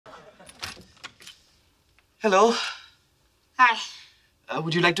Hello. Hi.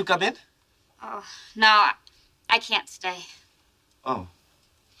 Would you like to come in? Oh, no, I can't stay. Oh.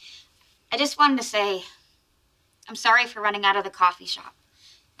 I just wanted to say, I'm sorry for running out of the coffee shop.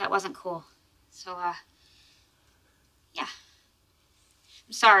 That wasn't cool. So, yeah.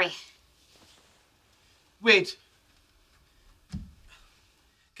 I'm sorry. Wait.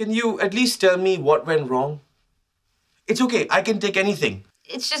 Can you at least tell me what went wrong? It's okay. I can take anything.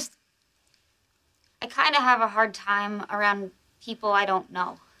 It's just, I kind of have a hard time around people I don't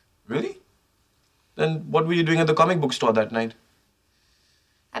know. Really? Then what were you doing at the comic book store that night?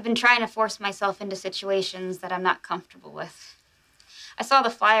 I've been trying to force myself into situations that I'm not comfortable with. I saw the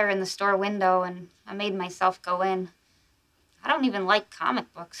flyer in the store window and I made myself go in. I don't even like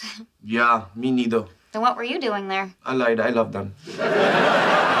comic books. Yeah, me neither. Then what were you doing there? I lied. I love them.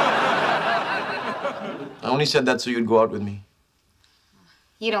 I only said that so you'd go out with me.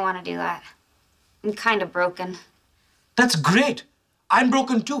 You don't want to do that. I'm kind of broken. That's great. I'm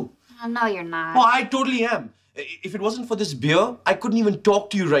broken too. Oh, no, you're not. Oh, I totally am. If it wasn't for this beer, I couldn't even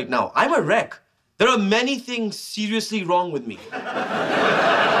talk to you right now. I'm a wreck. There are many things seriously wrong with me.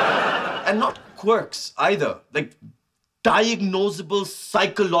 And not quirks either. Like diagnosable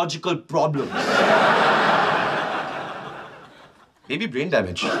psychological problems. Maybe brain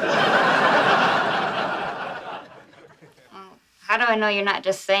damage. How do I know you're not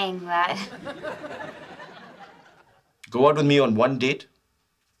just saying that? Go out with me on one date,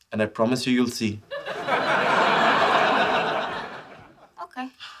 and I promise you'll see. Okay.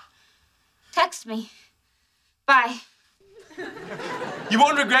 Text me. Bye. You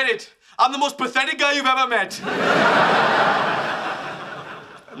won't regret it. I'm the most pathetic guy you've ever met.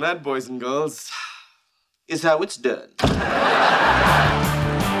 And that, boys and girls, is how it's done.